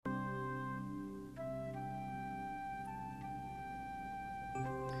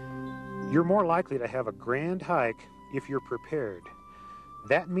You're more likely to have a grand hike if you're prepared.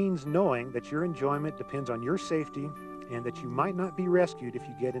 That means knowing that your enjoyment depends on your safety and that you might not be rescued if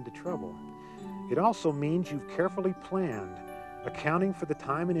you get into trouble. It also means you've carefully planned, accounting for the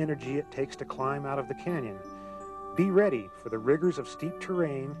time and energy it takes to climb out of the canyon. Be ready for the rigors of steep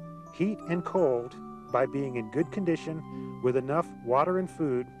terrain, heat and cold, by being in good condition with enough water and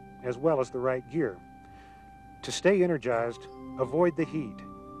food as well as the right gear. To stay energized, avoid the heat.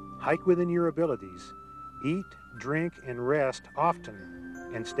 Hike within your abilities. Eat, drink, and rest often,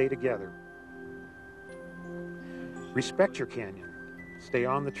 and stay together. Respect your canyon. Stay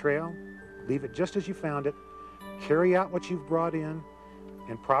on the trail, leave it just as you found it, carry out what you've brought in,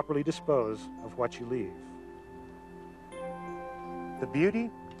 and properly dispose of what you leave. The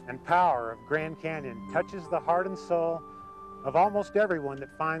beauty and power of Grand Canyon touches the heart and soul of almost everyone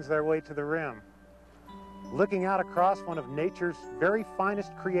that finds their way to the rim. Looking out across one of nature's very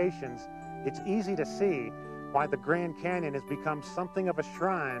finest creations, it's easy to see why the Grand Canyon has become something of a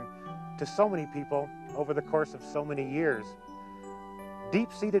shrine to so many people over the course of so many years.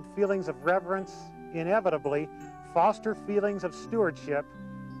 Deep-seated feelings of reverence inevitably foster feelings of stewardship,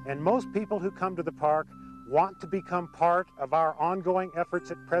 and most people who come to the park want to become part of our ongoing efforts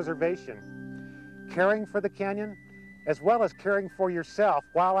at preservation. Caring for the canyon, as well as caring for yourself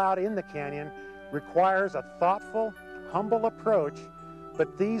while out in the canyon, requires a thoughtful, humble approach,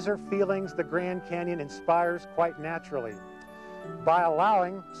 but these are feelings the Grand Canyon inspires quite naturally. By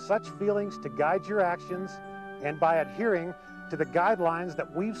allowing such feelings to guide your actions and by adhering to the guidelines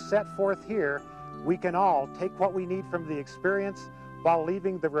that we've set forth here, we can all take what we need from the experience while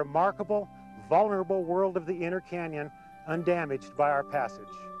leaving the remarkable, vulnerable world of the inner canyon undamaged by our passage.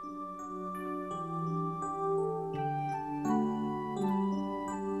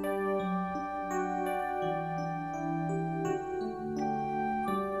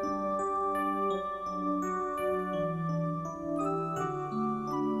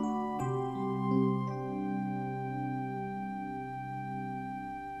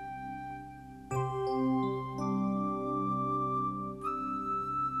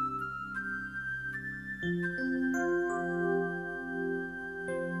 Thank you.